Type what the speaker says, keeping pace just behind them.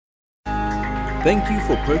Thank you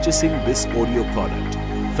for purchasing this audio product.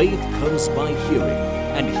 Faith comes by hearing,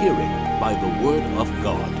 and hearing by the Word of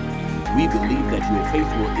God. We believe that your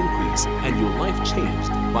faith will increase and your life changed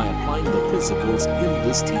by applying the principles in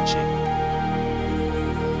this teaching.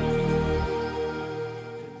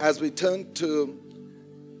 As we turn to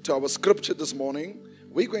our scripture this morning,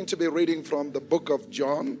 we're going to be reading from the book of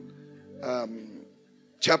John,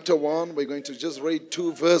 chapter 1. We're going to just read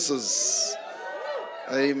 2 verses.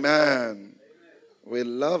 Amen. We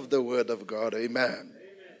love the word of God. Amen.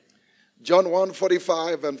 John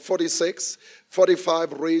 1:45 and 46.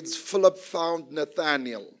 45 reads, Philip found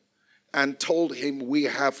Nathanael and told him, we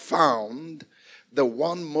have found the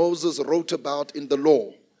one Moses wrote about in the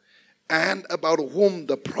law, and about whom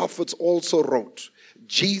the prophets also wrote,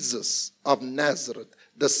 Jesus of Nazareth,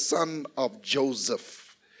 the son of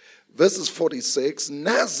Joseph. Verses 46,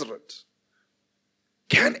 Nazareth,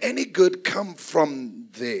 can any good come from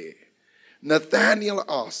there? Nathanael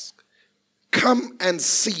asked, come and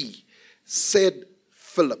see, said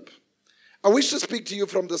Philip. I wish to speak to you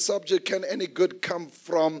from the subject, can any good come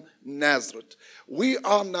from Nazareth? We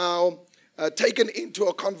are now taken into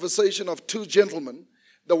a conversation of 2 gentlemen.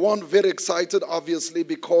 The one very excited, obviously,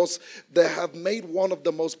 because they have made one of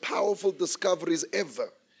the most powerful discoveries ever.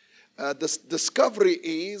 This discovery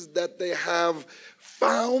is that they have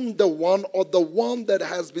found the one that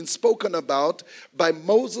has been spoken about by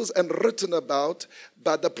Moses and written about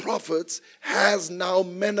by the prophets has now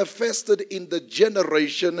manifested in the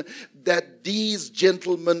generation that these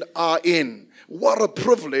gentlemen are in. What a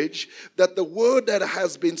privilege that the word that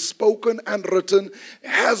has been spoken and written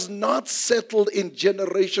has not settled in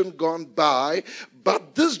generation gone by,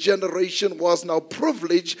 but this generation was now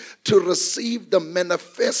privileged to receive the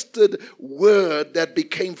manifested word that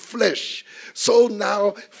became flesh. So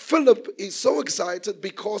now Philip is so excited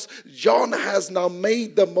because John has now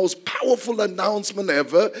made the most powerful announcement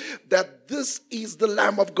ever that this is the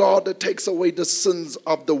Lamb of God that takes away the sins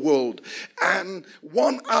of the world. And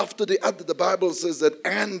one after the other, the Bible says that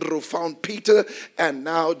Andrew found Peter, and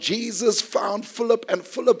now Jesus found Philip, and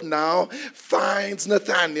Philip now finds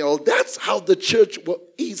Nathanael. That's how the church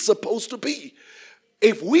is supposed to be.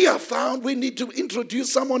 If we are found, we need to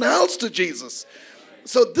introduce someone else to Jesus.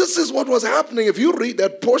 So this is what was happening. If you read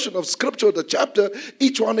that portion of scripture, the chapter,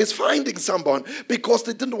 each one is finding someone because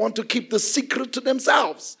they didn't want to keep the secret to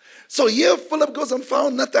themselves. So here Philip goes and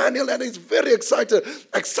found Nathanael, and he's very excited.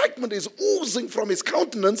 Excitement is oozing from his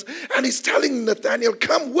countenance, and he's telling Nathanael,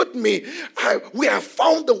 come with me. We have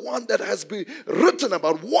found the one that has been written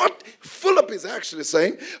about. What Philip is actually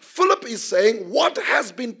saying, Philip is saying what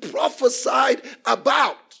has been prophesied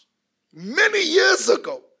about many years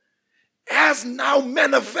ago has now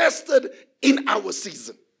manifested in our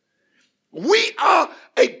season. We are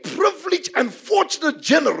a privileged and fortunate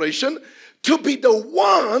generation to be the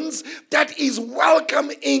ones that is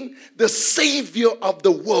welcoming the Savior of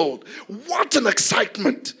the world. What an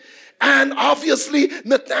excitement. And obviously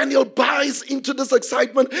Nathanael buys into this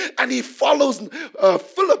excitement, and he follows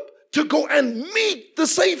Philip to go and meet the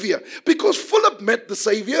Savior. Because Philip met the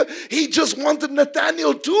Savior, he just wanted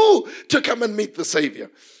Nathanael too to come and meet the Savior.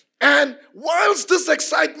 And whilst this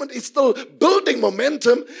excitement is still building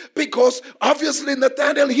momentum, because obviously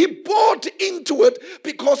Nathanael, he bought into it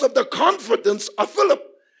because of the confidence of Philip.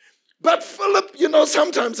 But Philip,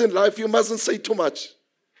 sometimes in life you mustn't say too much.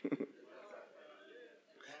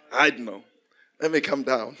 I don't know. Let me come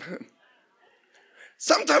down.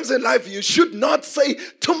 Sometimes in life you should not say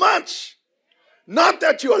too much. Not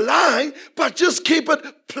that you're lying, but just keep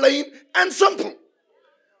it plain and simple.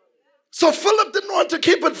 So Philip didn't want to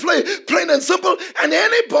keep it plain and simple, and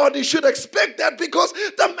anybody should expect that because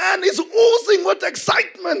the man is oozing with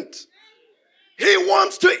excitement. He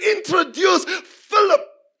wants to introduce Philip.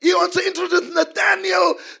 He wants to introduce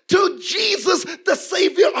Nathanael to Jesus, the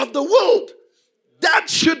Savior of the world. That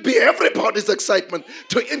should be everybody's excitement,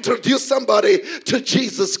 to introduce somebody to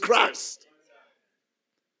Jesus Christ.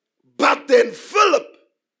 But then Philip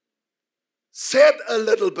said a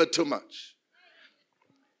little bit too much.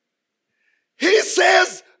 He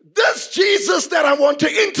says, this Jesus that I want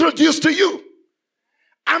to introduce to you,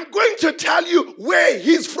 I'm going to tell you where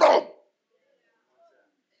he's from.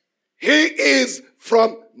 He is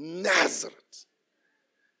from Nazareth.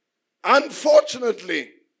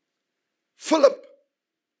 Unfortunately, Philip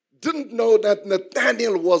didn't know that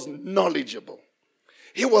Nathanael was knowledgeable.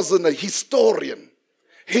 He wasn't a historian.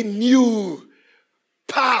 He knew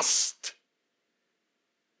past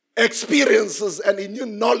experiences, and he knew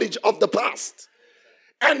knowledge of the past.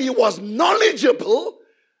 And he was knowledgeable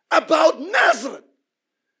about Nazareth.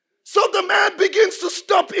 So the man begins to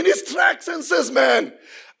stop in his tracks and says, man,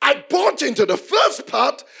 I bought into the first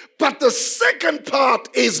part, but the second part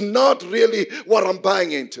is not really what I'm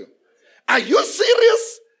buying into. Are you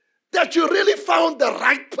serious that you really found the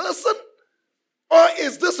right person? Or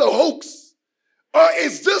is this a hoax? Or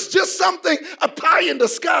is this just something, a pie in the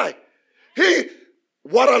sky?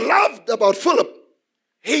 What I loved about Philip,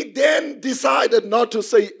 he then decided not to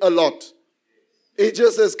say a lot. He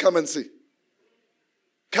just says, come and see.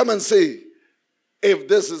 Come and see if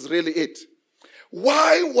this is really it.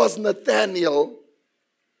 Why was Nathanael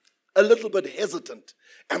a little bit hesitant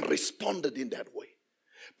and responded in that way?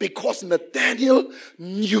 Because Nathanael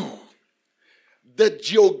knew the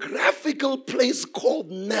geographical place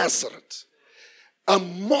called Nazareth, a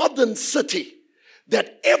modern city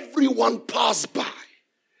that everyone passed by,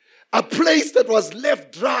 a place that was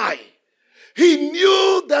left dry. He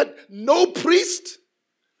knew that no priest,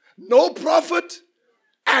 no prophet,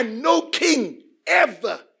 and no king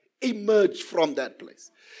ever emerged from that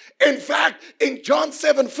place. In fact, in John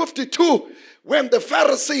 7:52, when the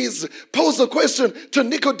Pharisees posed a question to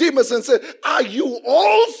Nicodemus and said, are you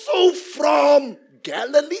also from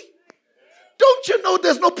Galilee? Don't you know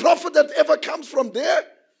there's no prophet that ever comes from there?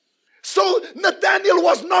 So Nathanael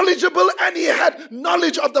was knowledgeable and he had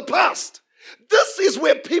knowledge of the past. This is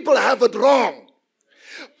where people have it wrong.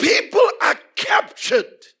 People are captured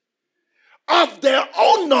of their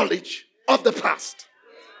own knowledge of the past.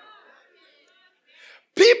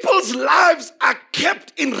 People's lives are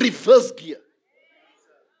kept in reverse gear.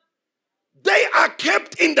 They are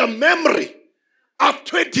kept in the memory of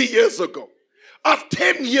 20 years ago, of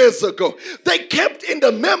 10 years ago. They kept in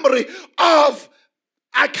the memory of,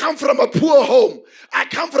 I come from a poor home. I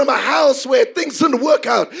come from a house where things didn't work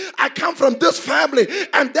out. I come from this family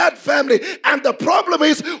and that family. And the problem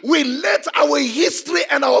is we let our history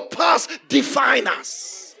and our past define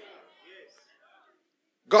us.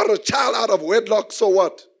 Got a child out of wedlock, so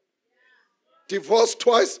what? Divorced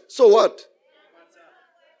twice, so what?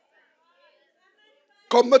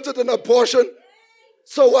 Committed an abortion,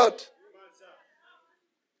 so what?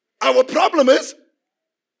 Our problem is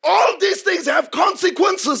all these things have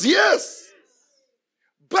consequences, yes.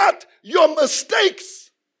 But your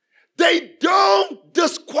mistakes, they don't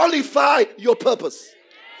disqualify your purpose.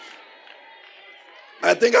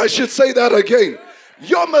 I think I should say that again.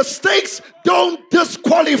 Your mistakes don't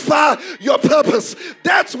disqualify your purpose.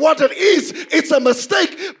 That's what it is. It's a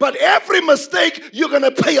mistake, but every mistake you're going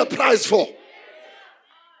to pay a price for.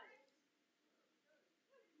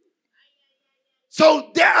 So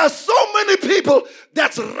there are so many people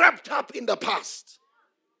that's wrapped up in the past.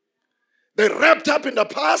 They're wrapped up in the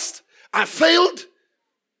past. I failed.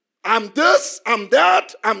 I'm this, I'm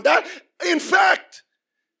that, I'm that. In fact,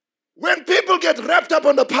 when people get wrapped up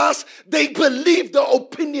on the past, they believe the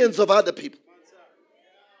opinions of other people.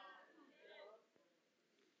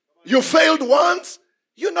 You failed once,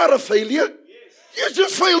 you're not a failure. You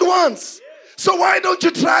just failed once. So why don't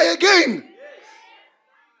you try again?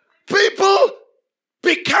 People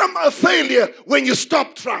become a failure when you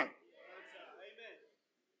stop trying.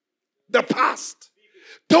 The past.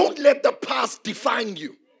 Don't let the past define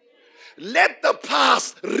you. Let the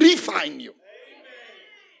past refine you.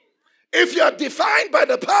 If you are defined by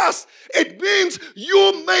the past, it means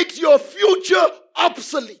you make your future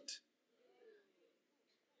obsolete.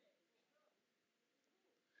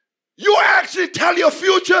 You actually tell your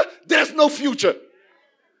future there's no future.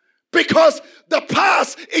 Because the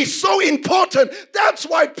past is so important. That's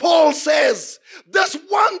why Paul says, there's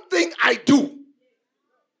one thing I do.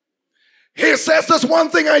 He says, there's one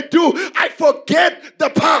thing I do. I forget the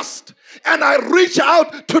past. And I reach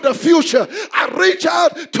out to the future. I reach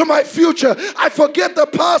out to my future. I forget the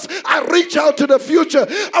past. I reach out to the future.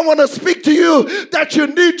 I want to speak to you that you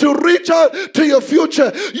need to reach out to your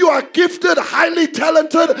future. You are gifted, highly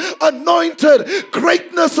talented, anointed.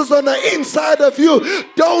 Greatness is on the inside of you.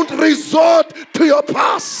 Don't resort to your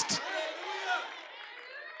past.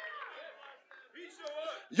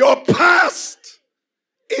 Your past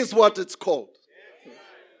is what it's called.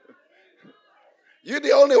 You're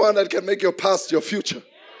the only one that can make your past your future.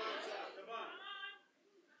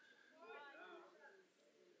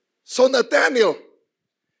 So Nathanael,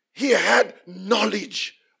 he had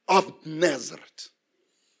knowledge of Nazareth.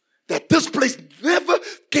 That this place never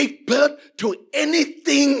gave birth to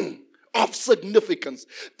anything of significance.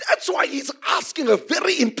 That's why he's asking a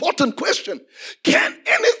very important question. Can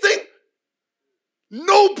anything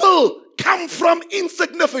noble come from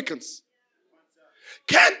insignificance?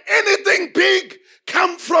 Can anything big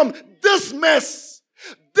come from this mess,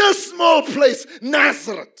 this small place,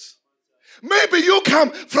 Nazareth? Maybe you come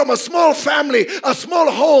from a small family, a small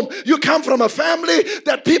home. You come from a family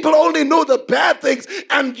that people only know the bad things,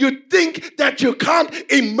 and you think that you can't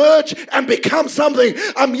emerge and become something.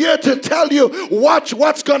 I'm here to tell you, watch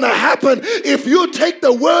what's going to happen. If you take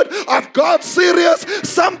the word of God serious,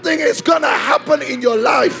 something is going to happen in your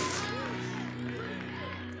life.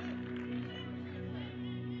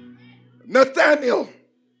 Nathaniel,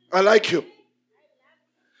 I like you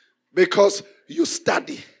because you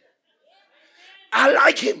study. I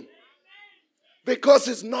like him because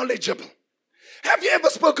he's knowledgeable. Have you ever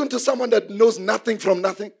spoken to someone that knows nothing from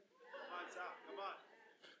nothing?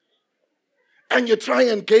 And you try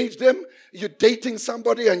and engage them. You're dating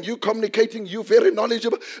somebody and you communicating. You very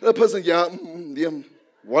knowledgeable. The person, yeah,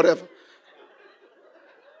 whatever.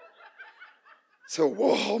 So,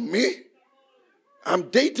 whoa, me? I'm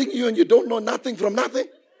dating you and you don't know nothing from nothing?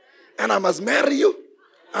 And I must marry you?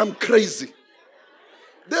 I'm crazy.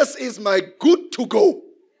 This is my good to go.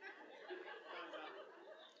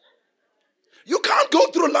 You can't go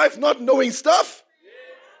through life not knowing stuff.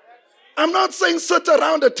 I'm not saying sit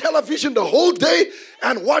around the television the whole day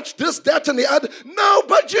and watch this, that, and the other. No,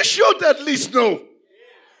 but you should at least know.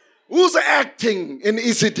 Who's acting in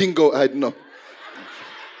Easy Dingo? I don't know.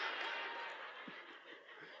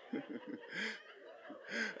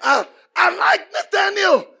 I like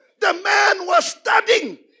Nathaniel. The man was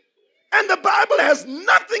studying. And the Bible has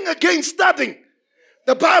nothing against studying.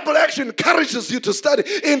 The Bible actually encourages you to study.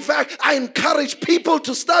 In fact, I encourage people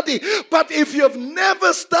to study. But if you've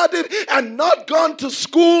never studied and not gone to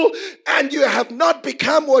school and you have not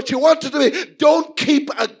become what you wanted to be, don't keep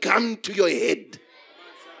a gun to your head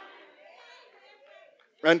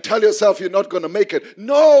and tell yourself you're not going to make it.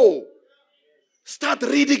 No. Start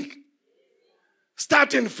reading.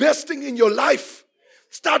 Start investing in your life.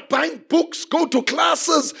 Start buying books. Go to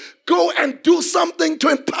classes. Go and do something to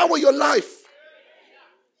empower your life.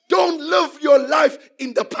 Don't live your life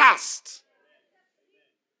in the past.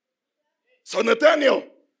 So Nathaniel,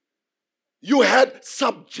 you had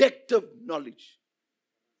subjective knowledge.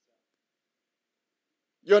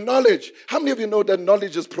 Your knowledge. How many of you know that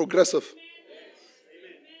knowledge is progressive?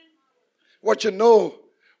 What you know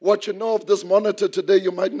of this monitor today,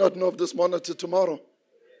 you might not know of this monitor tomorrow.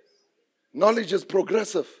 Knowledge is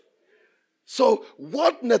progressive. So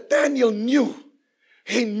what Nathaniel knew,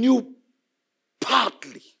 he knew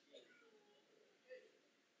partly.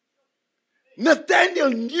 Nathaniel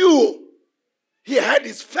knew he had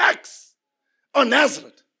his facts on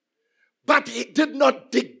Nazareth, but he did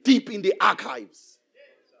not dig deep in the archives.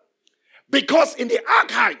 Because in the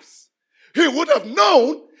archives, he would have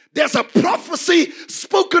known there's a prophecy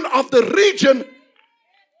spoken of the region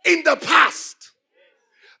in the past.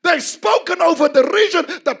 They've spoken over the region.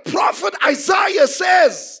 The prophet Isaiah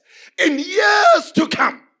says, in years to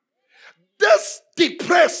come, this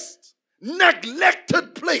depressed,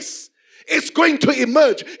 neglected place is going to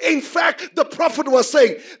emerge. In fact, the prophet was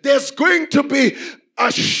saying, there's going to be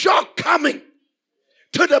a shock coming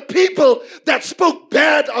to the people that spoke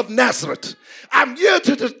bad of Nazareth. I'm here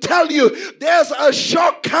to tell you, there's a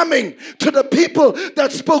shock coming to the people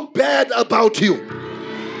that spoke bad about you.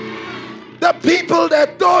 The people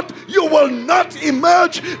that thought you will not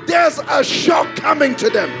emerge, there's a shock coming to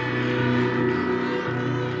them.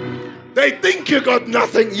 They think you got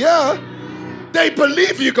nothing, yeah. They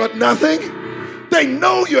believe you got nothing. They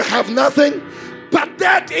know you have nothing. But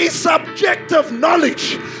that is subjective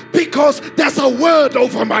knowledge, because there's a word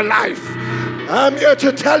over my life. I'm here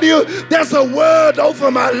to tell you, there's a word over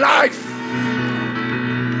my life.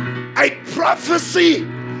 A prophecy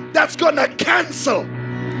that's going to cancel.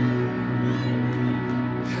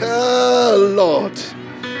 Oh, Lord.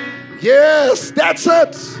 Yes, that's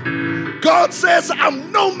it. God says,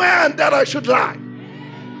 I'm no man that I should lie.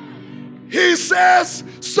 He says,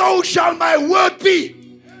 so shall my word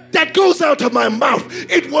be that goes out of my mouth.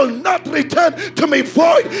 It will not return to me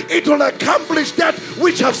void. It will accomplish that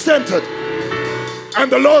which I've sent it.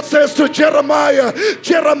 And the Lord says to Jeremiah,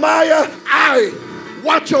 Jeremiah, I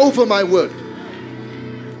watch over my word.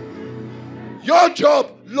 Your job,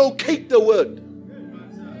 locate the word.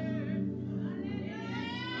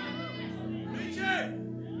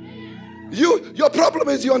 Your problem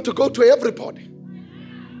is you want to go to everybody.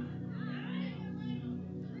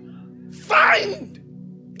 Find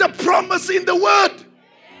the promise in the word.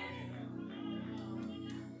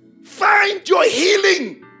 Find your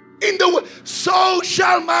healing in the word. So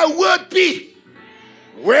shall my word be.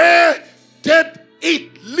 Where did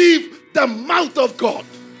it leave the mouth of God?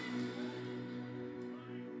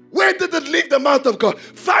 Where did it leave the mouth of God?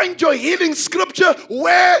 Find your healing scripture.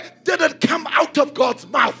 Where did it come out of God's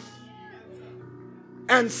mouth?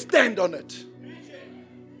 and stand on it.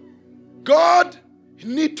 God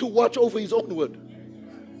needs to watch over his own word.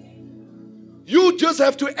 You just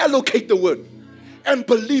have to allocate the word and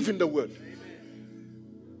believe in the word.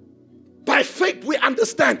 By faith, we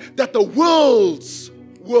understand that the worlds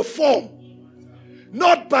were formed.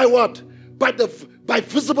 Not by what? By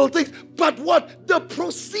visible things, but what? The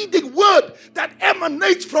proceeding word that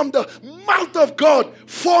emanates from the mouth of God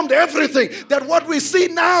formed everything. That what we see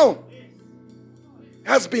now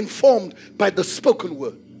has been formed by the spoken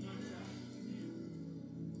word.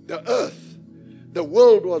 The earth, the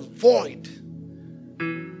world was void.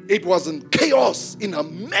 It was in chaos, in a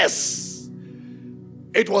mess.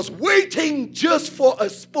 It was waiting just for a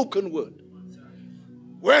spoken word.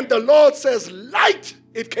 When the Lord says light,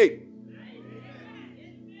 it came.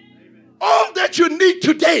 All that you need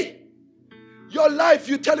today, your life,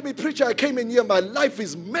 you're telling me, preacher, I came in here, my life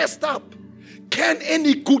is messed up. Can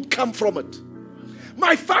any good come from it?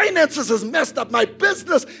 My finances is messed up. My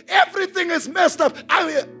business, everything is messed up.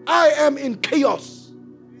 I am in chaos.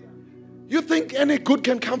 You think any good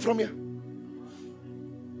can come from here?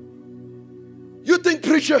 You think,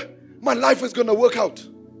 preacher, my life is going to work out?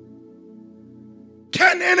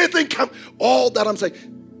 Can anything come? All that I'm saying,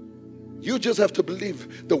 you just have to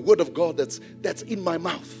believe the word of God that's in my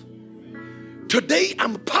mouth. Today,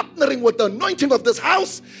 I'm partnering with the anointing of this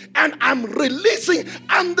house, and I'm releasing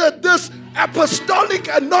under this apostolic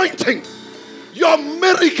anointing. Your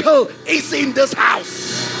miracle is in this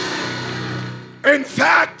house. In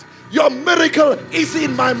fact, your miracle is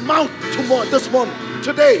in my mouth this morning,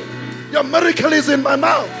 today. Your miracle is in my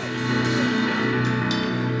mouth.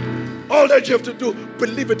 All that you have to do,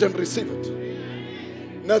 believe it and receive it.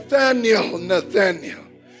 Nathaniel,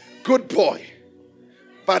 good boy,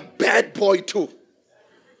 but bad boy too,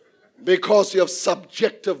 because you have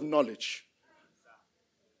subjective knowledge.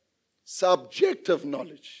 Subjective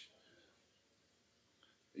knowledge.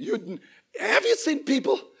 Have you seen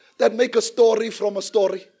people that make a story from a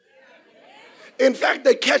story? In fact,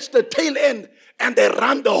 they catch the tail end and they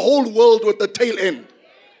run the whole world with the tail end.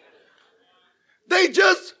 They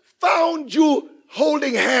just found you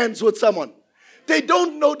holding hands with someone. They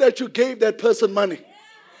don't know that you gave that person money.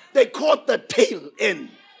 They caught the tail end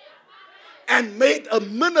and made a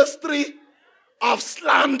ministry of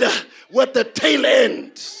slander with the tail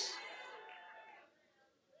end.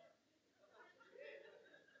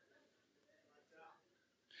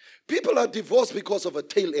 People are divorced because of a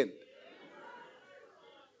tail end.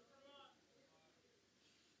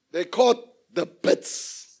 They caught the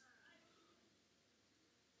bits.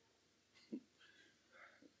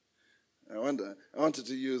 I wanted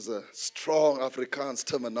to use a strong Afrikaans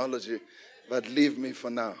terminology, but leave me for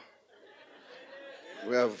now.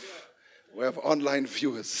 We have online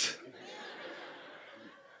viewers.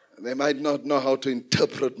 They might not know how to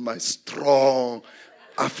interpret my strong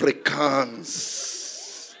Afrikaans.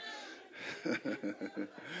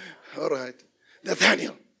 All right.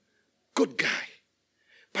 Nathaniel, good guy.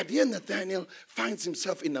 But here Nathaniel finds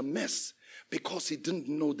himself in a mess because he didn't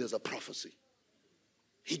know there's a prophecy.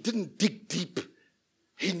 He didn't dig deep.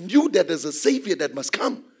 He knew that there's a Savior that must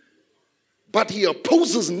come. But he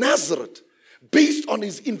opposes Nazareth based on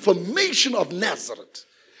his information of Nazareth,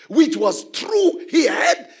 which was true. He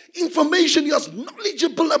had information. He was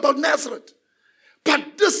knowledgeable about Nazareth.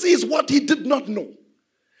 But this is what he did not know.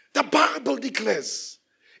 The Bible declares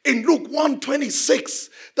in Luke 1:26,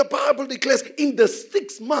 the Bible declares in the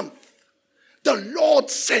 6th month, the Lord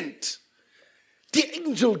sent the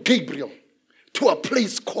angel Gabriel to a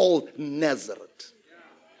place called Nazareth,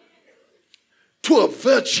 to a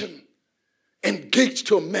virgin engaged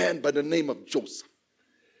to a man by the name of Joseph.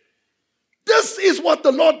 This is what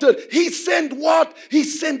the Lord did. He sent what? He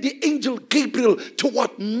sent the angel Gabriel to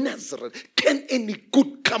what? Nazareth. Can any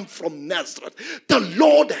good come from Nazareth? The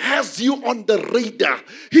Lord has you on the radar.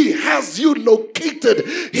 He has you located.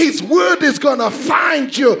 His word is going to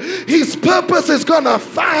find you. His purpose is going to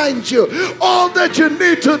find you. All that you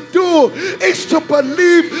need to do is to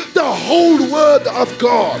believe the whole word of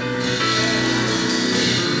God.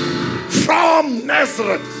 From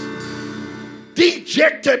Nazareth,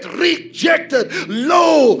 dejected, rejected,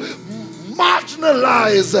 low,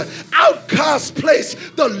 marginalized, outcast place,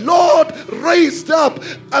 the Lord raised up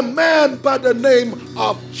a man by the name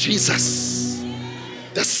of Jesus,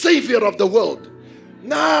 the Savior of the world.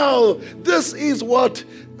 Now, this is what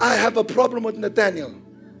I have a problem with Nathaniel.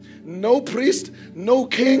 No priest, no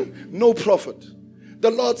king, no prophet. The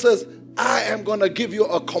Lord says, I am going to give you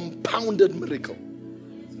a compounded miracle.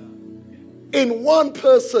 In one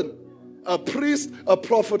person, a priest, a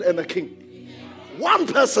prophet, and a king. One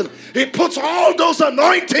person. He puts all those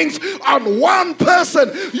anointings on one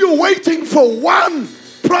person. You're waiting for one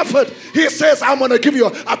prophet. He says, I'm going to give you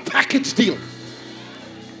a package deal.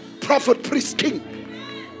 Prophet, priest, king.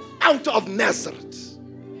 Out of Nazareth.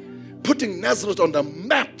 Putting Nazareth on the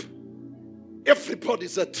map.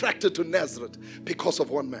 Everybody's attracted to Nazareth because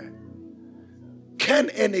of one man.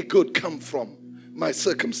 Can any good come from my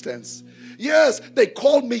circumstance? Yes, they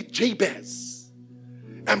called me Jabez.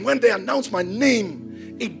 And when they announce my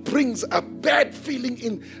name, it brings a bad feeling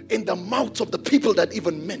in the mouths of the people that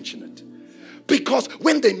even mention it. Because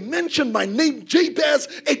when they mention my name, Jabez,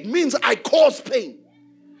 it means I cause pain.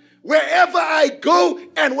 Wherever I go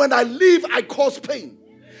and when I leave, I cause pain.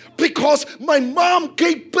 Because my mom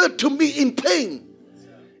gave birth to me in pain.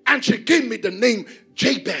 And she gave me the name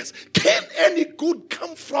Jabez. Can any good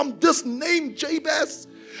come from this name Jabez?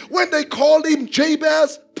 When they call him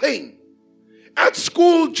Jabez, pain. At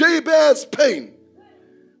school, Jabez, pain.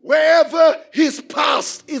 Wherever his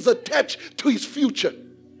past is attached to his future.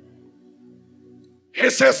 He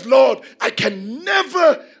says, Lord, I can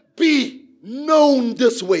never be known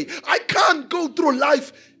this way. I can't go through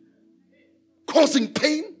life causing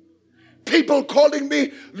pain. People calling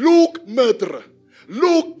me Luke murderer.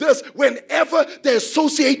 Luke this. Whenever they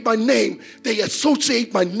associate my name, they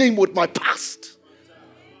associate my name with my past.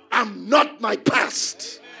 I'm not my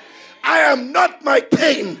past. I am not my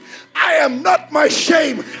pain. I am not my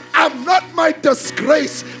shame. I'm not my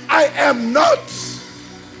disgrace. I am not.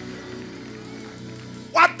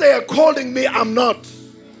 What they are calling me, I'm not.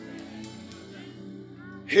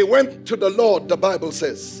 He went to the Lord, the Bible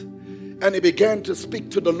says, and he began to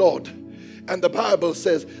speak to the Lord. And the Bible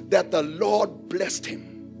says that the Lord blessed him.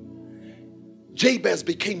 Jabez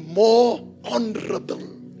became more honorable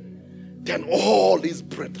than all his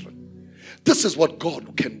brethren. This is what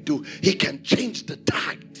God can do. He can change the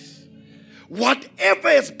tide. Whatever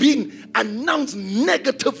is being announced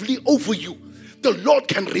negatively over you, the Lord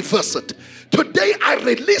can reverse it. Today I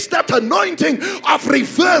release that anointing of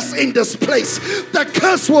reverse in this place. The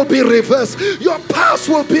curse will be reversed. Your past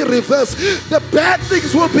will be reversed. The bad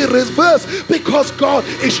things will be reversed because God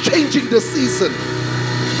is changing the season.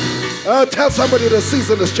 Tell somebody the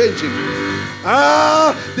season is changing.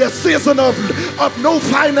 The season of no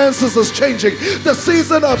finances is changing. The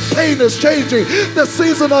season of pain is changing. The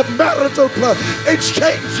season of marital plan, it's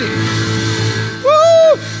changing.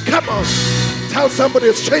 Woo! Come on. Tell somebody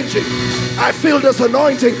it's changing. I feel this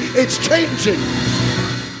anointing. It's changing.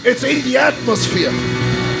 It's in the atmosphere.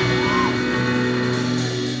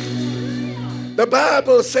 The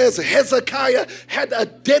Bible says Hezekiah had a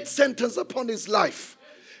death sentence upon his life.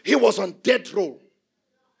 He was on death row.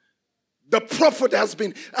 The prophet has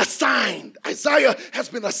been assigned. Isaiah has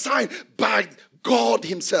been assigned by God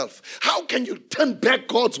himself. How can you turn back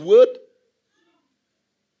God's word?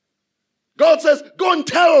 God says, go and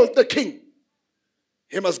tell the king.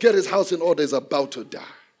 He must get his house in order. He's about to die.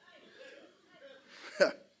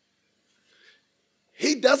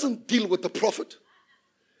 He doesn't deal with the prophet.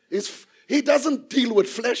 He doesn't deal with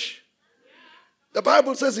flesh. The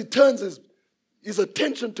Bible says he turns his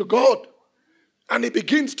attention to God. And he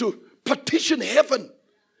begins to petition heaven.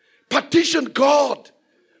 Petition God.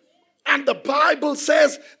 And the Bible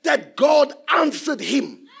says that God answered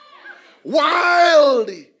him while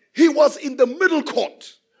he was in the middle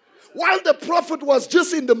court. While the prophet was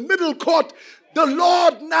just in the middle court, the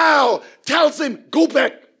Lord now tells him, go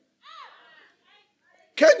back.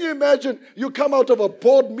 Can you imagine? You come out of a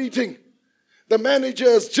board meeting. The manager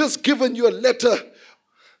has just given you a letter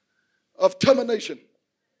of termination.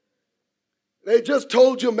 They just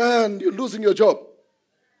told you, man, you're losing your job.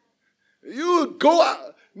 You go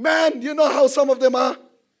out. Man, you know how some of them are?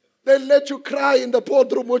 They let you cry in the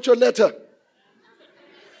boardroom with your letter.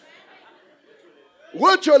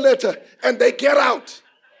 With your letter, and they get out.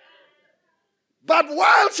 But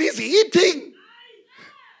whilst he's eating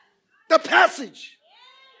the passage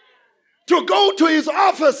to go to his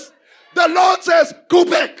office, the Lord says, go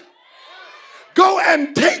back. Go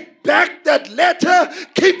and take back that letter.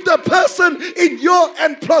 Keep the person in your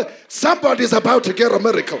employ. Somebody's about to get a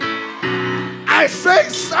miracle. I say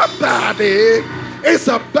somebody is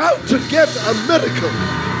about to get a miracle.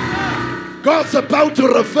 God's about to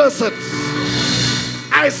reverse it.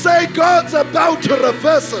 I say God's about to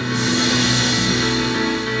reverse it.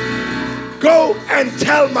 Go and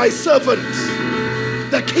tell my servant,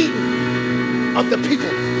 the king of the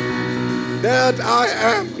people, that I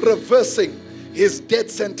am reversing his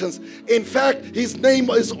death sentence. In fact, his name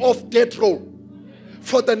is off death row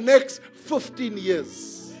for the next 15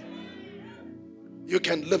 years. You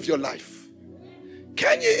can live your life.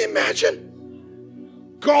 Can you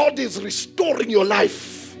imagine? God is restoring your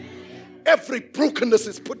life. Every brokenness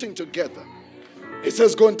is putting together. He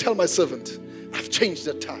says, go and tell my servant, I've changed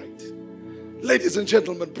the tide. Ladies and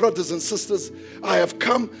gentlemen, brothers and sisters, I have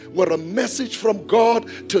come with a message from God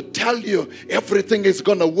to tell you everything is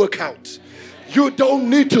going to work out. You don't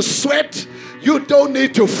need to sweat. You don't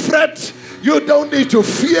need to fret. You don't need to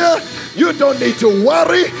fear. You don't need to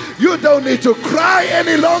worry. You don't need to cry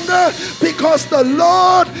any longer, because the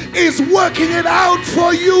Lord is working it out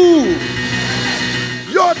for you.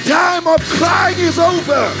 Your time of crying is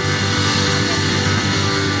over.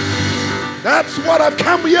 That's what I've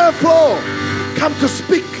come here for. Come to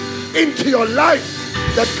speak into your life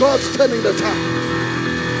that God's turning the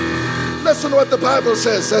tide. Listen what the Bible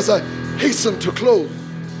says as I hasten to close.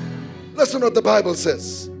 Listen what the Bible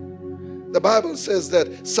says. The Bible says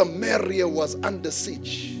that Samaria was under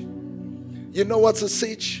siege. You know what's a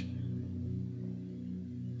siege?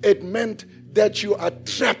 It meant that you are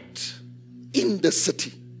trapped in the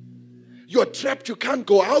city. You're trapped, you can't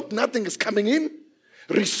go out, nothing is coming in.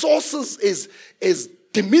 Resources is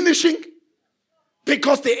diminishing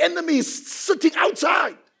because the enemy is sitting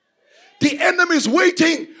outside. The enemy is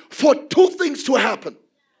waiting for two things to happen.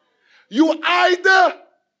 You either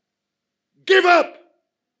give up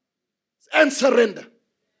and surrender.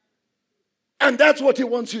 And that's what he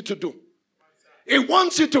wants you to do. He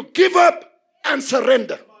wants you to give up and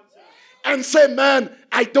surrender. And say, man,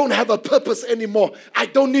 I don't have a purpose anymore. I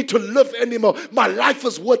don't need to live anymore. My life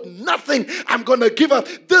is worth nothing. I'm going to give up.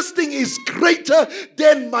 This thing is greater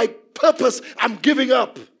than my purpose. I'm giving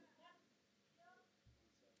up.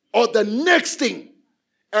 Or the next thing.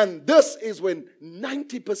 And this is when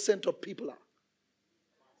 90% of people are.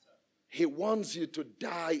 He wants you to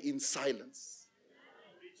die in silence.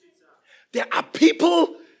 There are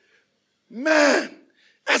people, man,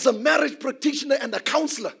 as a marriage practitioner and a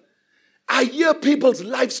counselor, I hear people's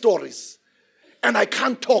life stories, and I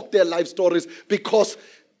can't talk their life stories because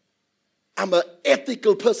I'm an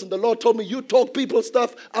ethical person. The Lord told me, you talk people's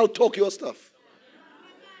stuff, I'll talk your stuff.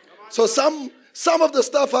 So some of the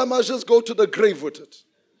stuff I must just go to the grave with it.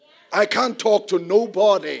 I can't talk to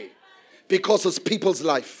nobody because it's people's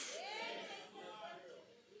life.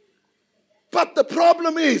 But the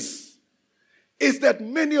problem is that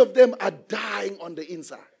many of them are dying on the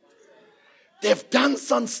inside. They've done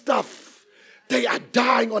some stuff. They are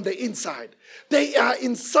dying on the inside. They are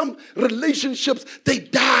in some relationships. They're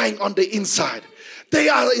dying on the inside. They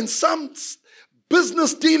are in some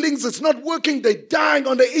business dealings. It's not working. They're dying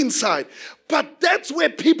on the inside. But that's where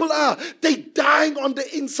people are. They're dying on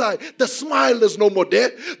the inside. The smile is no more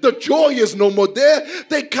there. The joy is no more there.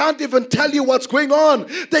 They can't even tell you what's going on.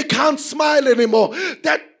 They can't smile anymore.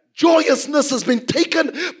 That joyousness has been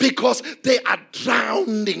taken because they are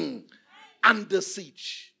drowning under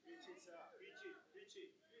siege.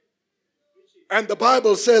 And the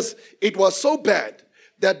Bible says it was so bad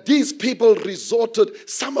that these people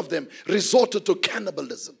some of them resorted to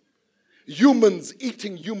cannibalism. Humans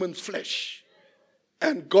eating human flesh.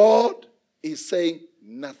 And God is saying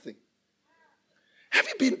nothing. Have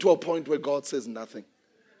you been to a point where God says nothing?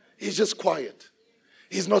 He's just quiet.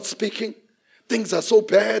 He's not speaking. Things are so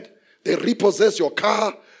bad. They repossess your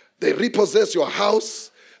car. They repossess your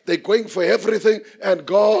house. They're going for everything. And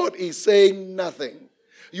God is saying nothing.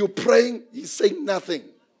 You're praying, he's saying nothing.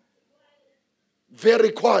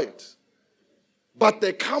 Very quiet. But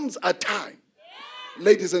there comes a time,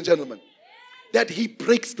 ladies and gentlemen, that he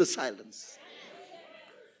breaks the silence.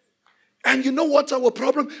 And you know what's our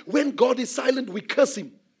problem? When God is silent, we curse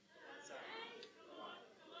him.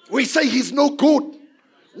 We say he's no good.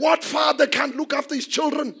 What father can't look after his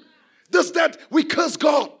children? This, that, we curse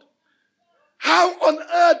God. How on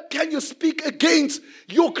earth can you speak against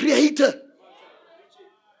your creator?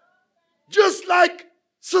 Just like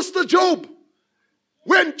Sister Job.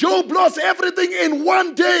 When Job lost everything in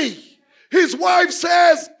one day, his wife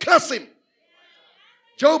says, curse him.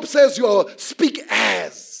 Job says, speak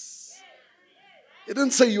as. He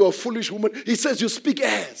didn't say you're a foolish woman. He says you speak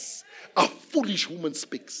as a foolish woman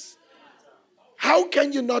speaks. How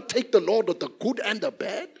can you not take the Lord with the good and the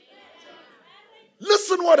bad?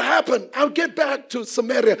 Listen what happened. I'll get back to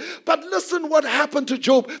Samaria. But listen what happened to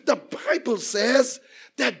Job. The Bible says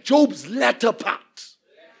that Job's latter part,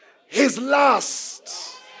 his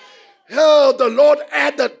last, the Lord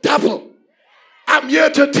added double. I'm here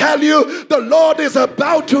to tell you the Lord is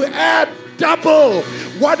about to add double.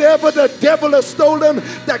 Whatever the devil has stolen,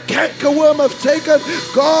 the cankerworm has taken,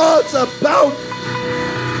 God's about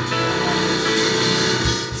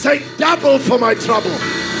say double for my trouble.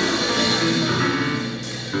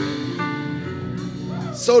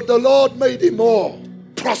 So the Lord made him more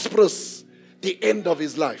prosperous the end of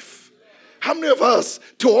his life. How many of us,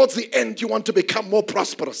 towards the end, you want to become more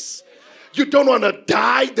prosperous? You don't want to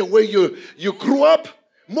die the way you grew up,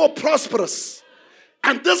 more prosperous.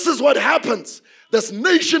 And this is what happens. This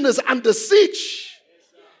nation is under siege.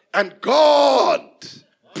 And God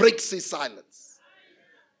breaks his silence.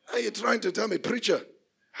 Are you trying to tell me, preacher,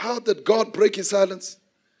 how did God break his silence?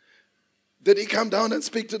 Did he come down and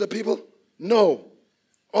speak to the people? No.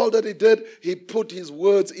 All that he did, he put his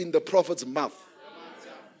words in the prophet's mouth.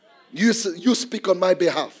 You speak on my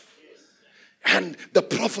behalf. And the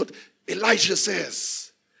prophet Elisha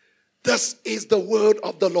says, this is the word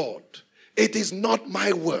of the Lord. It is not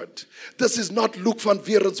my word. This is not Luke van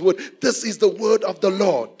Veeren's word. This is the word of the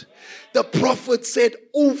Lord. The prophet said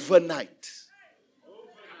overnight.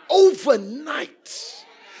 Overnight.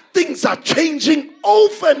 Things are changing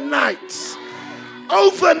overnight.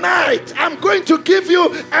 Overnight. I'm going to give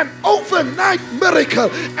you an overnight miracle.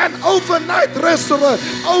 An overnight restaurant.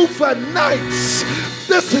 Overnight.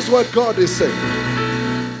 This is what God is saying.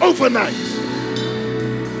 Overnight.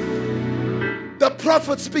 The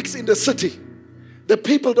prophet speaks in the city. The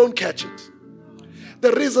people don't catch it.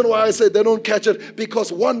 The reason why I say they don't catch it,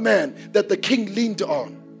 because one man that the king leaned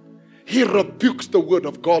on, he rebukes the word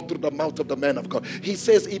of God through the mouth of the man of God. He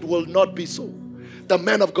says it will not be so. The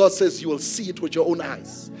man of God says you will see it with your own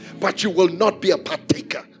eyes, but you will not be a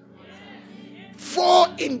partaker. 4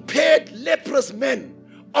 impaired leprous men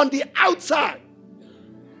on the outside,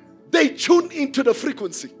 they tune into the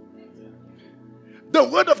frequency. The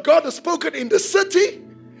word of God is spoken in the city.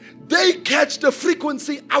 They catch the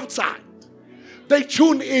frequency outside. They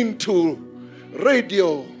tune into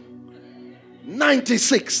radio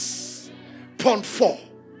 96.4.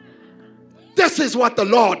 This is what the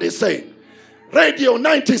Lord is saying. Radio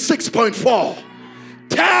 96.4.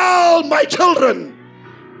 Tell my children,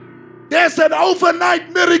 there's an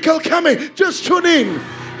overnight miracle coming. Just tune in.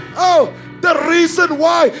 Oh, the reason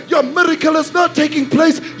why your miracle is not taking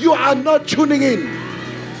place, you are not tuning in.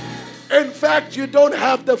 In fact, you don't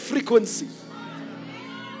have the frequency.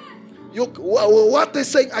 What they're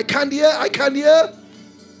saying, I can't hear.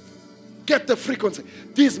 Get the frequency.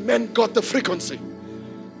 These men got the frequency.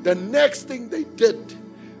 The next thing they did,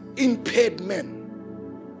 impaired men,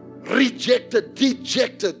 rejected,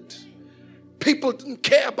 dejected. People didn't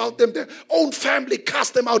care about them. Their own family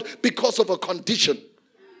cast them out because of a condition.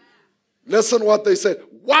 Listen what they said.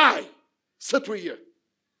 Why sit we here?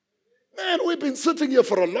 Man, we've been sitting here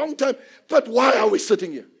for a long time, but why are we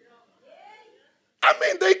sitting here? I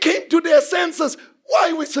mean, they came to their senses.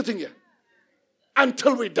 Why are we sitting here?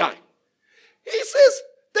 Until we die. He says,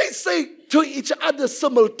 they say to each other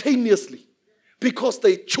simultaneously, because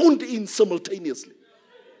they tuned in simultaneously.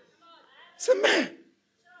 Say, man,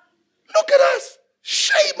 look at us.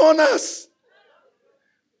 Shame on us.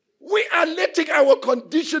 We are letting our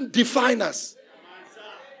condition define us.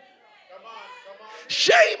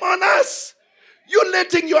 Shame on us. You're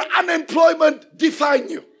letting your unemployment define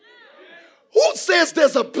you. Who says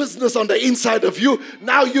there's a business on the inside of you?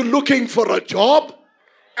 Now you're looking for a job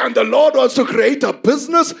and the Lord wants to create a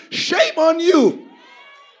business? Shame on you.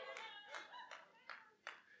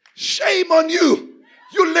 Shame on you.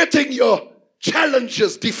 You're letting your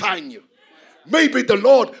challenges define you. Maybe the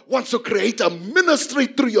Lord wants to create a ministry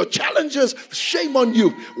through your challenges. Shame on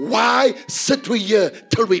you. Why sit we here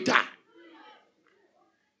till we die?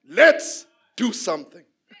 Let's do something.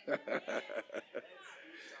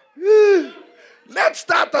 Let's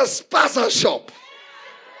start a spaza shop.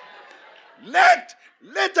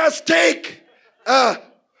 Let us take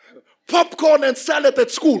popcorn and sell it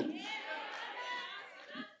at school.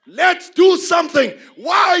 Let's do something.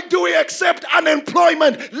 Why do we accept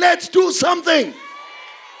unemployment? Let's do something.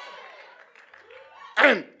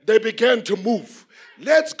 And they began to move.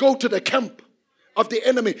 Let's go to the camp of the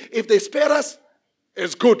enemy. If they spare us,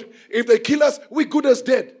 it's good. If they kill us, we're good as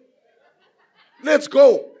dead. Let's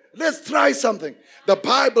go. Let's try something. The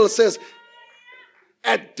Bible says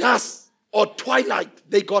at dusk or twilight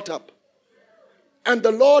they got up. And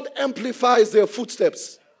the Lord amplifies their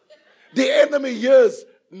footsteps. The enemy hears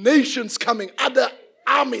nations coming, other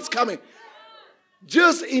armies coming.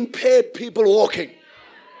 Just impaired people walking.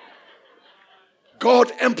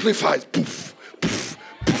 God amplifies. Poof, poof,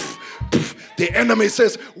 poof, poof. The enemy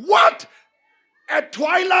says, what? At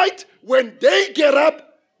twilight, when they get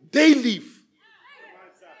up, they leave.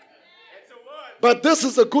 But this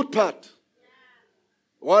is a good part.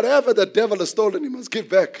 Whatever the devil has stolen, he must give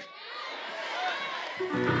back.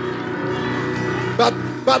 But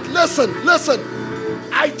listen.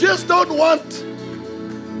 I just don't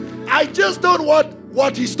want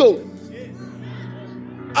what he stole.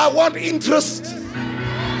 I want interest.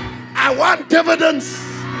 I want dividends.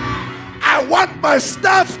 I want my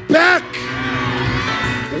stuff back.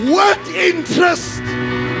 What interest?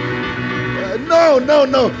 No.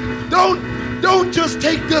 Don't just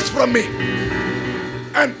take this from me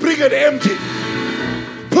and bring it empty.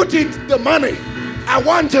 Put in the money. I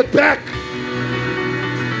want it back.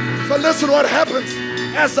 So listen what happens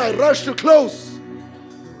as I rush to close.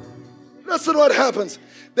 Listen what happens.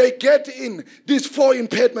 They get in these 4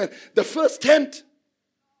 impediments. The first tent,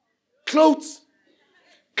 clothes,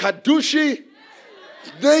 Kadushi,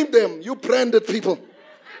 name them, you branded people.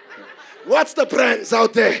 What's the brands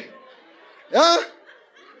out there? Huh?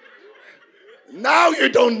 Now you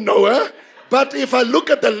don't know, huh? But if I look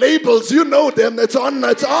at the labels, you know them. It's on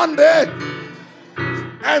there.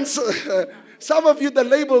 And so, some of you, the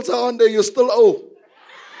labels are on there, you still owe.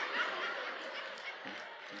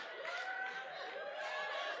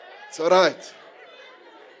 It's all right.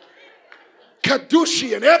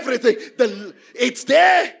 Kadushi and everything. It's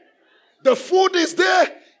there. The food is there.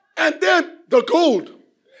 And then the gold.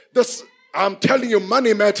 I'm telling you,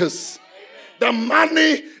 money matters. The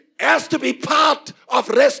money has to be part of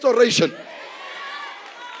restoration.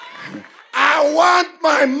 I want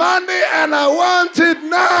my money and I want it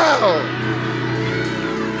now.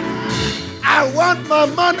 I want my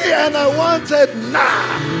money and I want it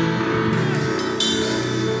now.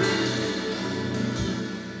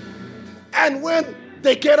 And when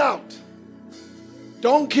they get out,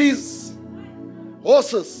 donkeys,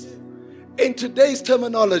 horses, in today's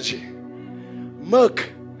terminology, Merc,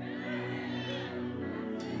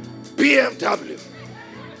 BMW,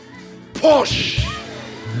 Porsche,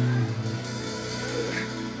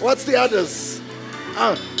 what's the others?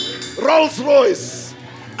 Rolls Royce.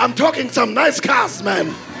 I'm talking some nice cars,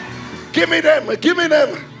 man. Give me them.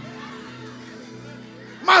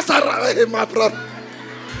 Maserati, my brother.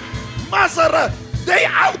 Maserati, they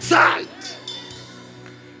outside.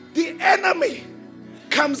 The enemy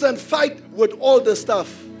comes and fight with all the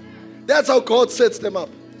stuff. That's how God sets them up.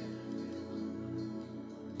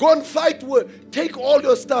 Go and fight take all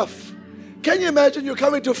your stuff. Can you imagine you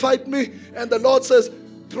coming to fight me and the Lord says,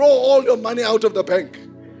 throw all your money out of the bank.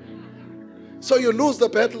 So you lose the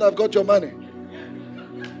battle, I've got your money.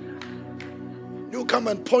 You come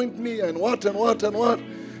and point me and what.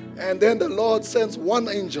 And then the Lord sends one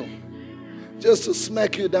angel just to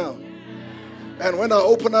smack you down. And when I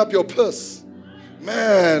open up your purse,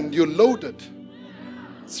 man, you're loaded.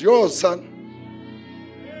 It's yours, son.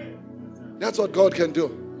 That's what God can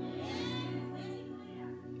do.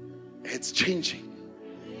 It's changing.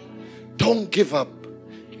 Don't give up.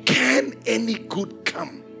 Can any good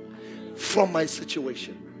come from my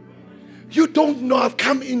situation? You don't know I've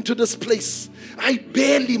come into this place. I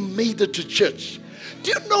barely made it to church.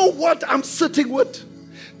 Do you know what I'm sitting with?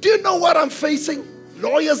 Do you know what I'm facing?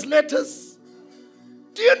 Lawyers' letters.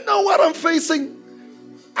 Do you know what I'm facing?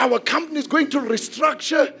 Our company is going to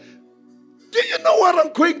restructure. Do you know what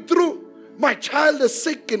I'm going through? My child is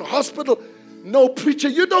sick in hospital. No, preacher,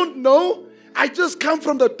 you don't know. I just come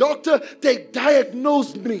from the doctor. They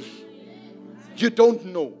diagnosed me. You don't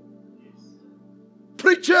know.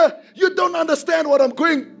 Preacher, you don't understand what I'm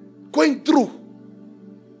going through.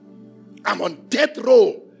 I'm on death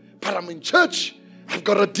row, but I'm in church. I've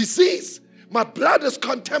got a disease. My blood is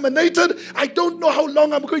contaminated. I don't know how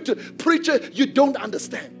long I'm going to. Preacher, you don't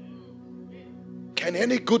understand. Can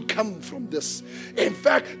any good come from this? In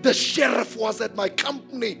fact, the sheriff was at my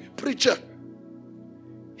company. Preacher,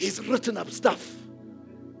 he's written up stuff.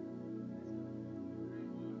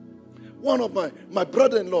 One of my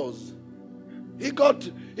brother-in-laws, he got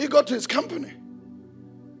to his company,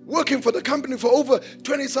 working for the company for over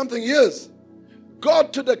 20-something years.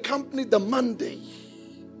 Got to the company the Monday,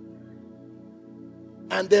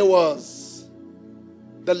 and there was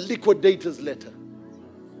the liquidator's letter.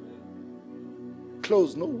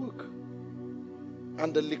 Closed, no work.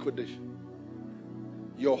 Under liquidation.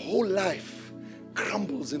 Your whole life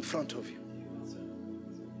crumbles in front of you.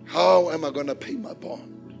 How am I going to pay my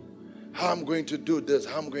bond? How am I going to do this?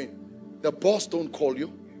 The boss don't call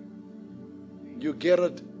you. You get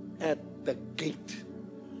it at the gate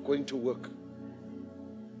going to work.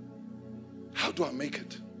 How do I make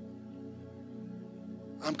it?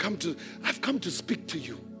 I've come to speak to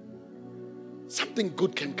you. Something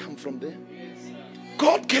good can come from there.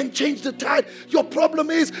 God can change the tide. Your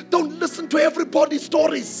problem is, don't listen to everybody's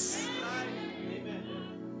stories.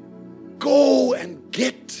 Go and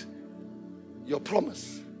get your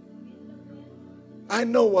promise. I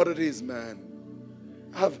know what it is, man.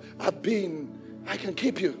 I can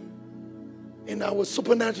keep you. In our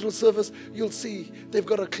supernatural service, you'll see they've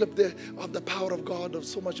got a clip there of the power of God, of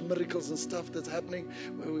so much miracles and stuff that's happening.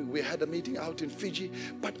 We had a meeting out in Fiji,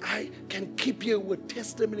 but I can keep you with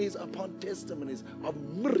testimonies upon testimonies of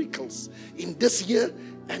miracles in this year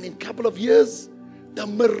and in a couple of years. The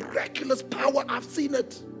miraculous power, I've seen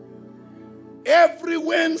it. Every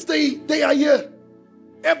Wednesday, they are here.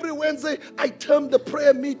 Every Wednesday, I term the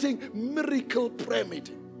prayer meeting Miracle Prayer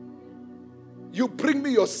Meeting. You bring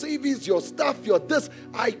me your CVs, your stuff, your this.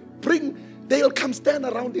 They'll come stand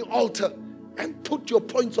around the altar and put your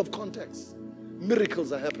points of contact.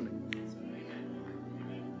 Miracles are happening.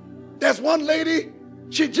 There's one lady,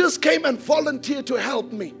 she just came and volunteered to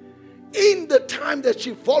help me. In the time that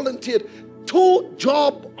she volunteered, 2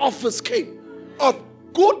 job offers came of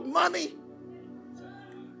good money.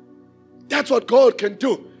 That's what God can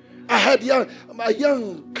do. I had a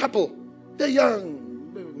young couple. They're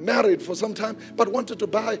young, married for some time, but wanted to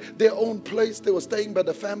buy their own place. They were staying by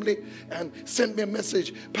the family and sent me a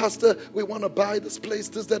message. Pastor, we want to buy this place,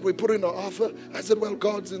 this, that. We put in an offer. I said, well,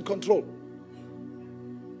 God's in control.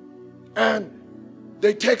 And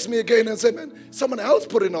they text me again and said, man, someone else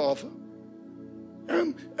put in an offer.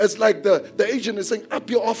 And it's like the agent is saying, up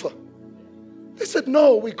your offer. They said,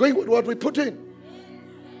 no, we're going with what we put in.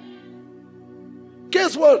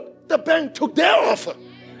 Guess what? The bank took their offer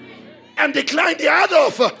and declined the other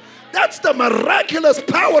offer. That's the miraculous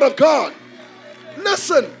power of God.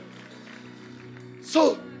 Listen.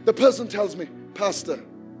 So the person tells me, Pastor,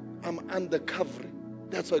 I'm undercovering.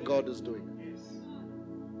 That's what God is doing.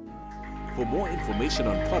 For more information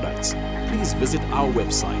on products, please visit our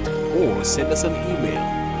website or send us an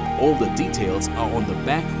email. All the details are on the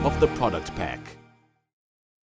back of the product pack.